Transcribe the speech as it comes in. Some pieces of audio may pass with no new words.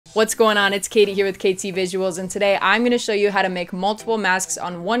What's going on? It's Katie here with KT Visuals, and today I'm going to show you how to make multiple masks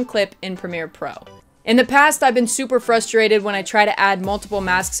on one clip in Premiere Pro. In the past, I've been super frustrated when I try to add multiple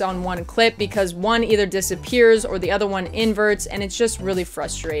masks on one clip because one either disappears or the other one inverts, and it's just really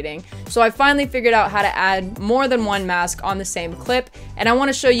frustrating. So I finally figured out how to add more than one mask on the same clip, and I want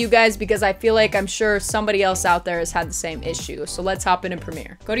to show you guys because I feel like I'm sure somebody else out there has had the same issue. So let's hop into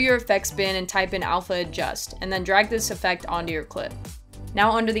Premiere. Go to your effects bin and type in Alpha Adjust, and then drag this effect onto your clip.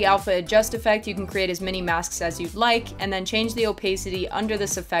 Now under the Alpha Adjust effect, you can create as many masks as you'd like, and then change the opacity under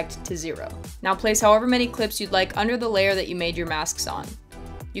this effect to 0. Now place however many clips you'd like under the layer that you made your masks on.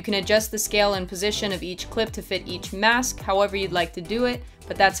 You can adjust the scale and position of each clip to fit each mask, however you'd like to do it,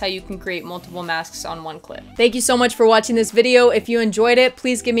 but that's how you can create multiple masks on one clip. Thank you so much for watching this video. If you enjoyed it,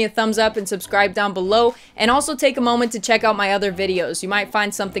 please give me a thumbs up and subscribe down below, and also take a moment to check out my other videos. You might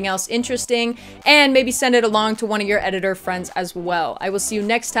find something else interesting, and maybe send it along to one of your editor friends as well. I will see you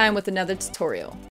next time with another tutorial.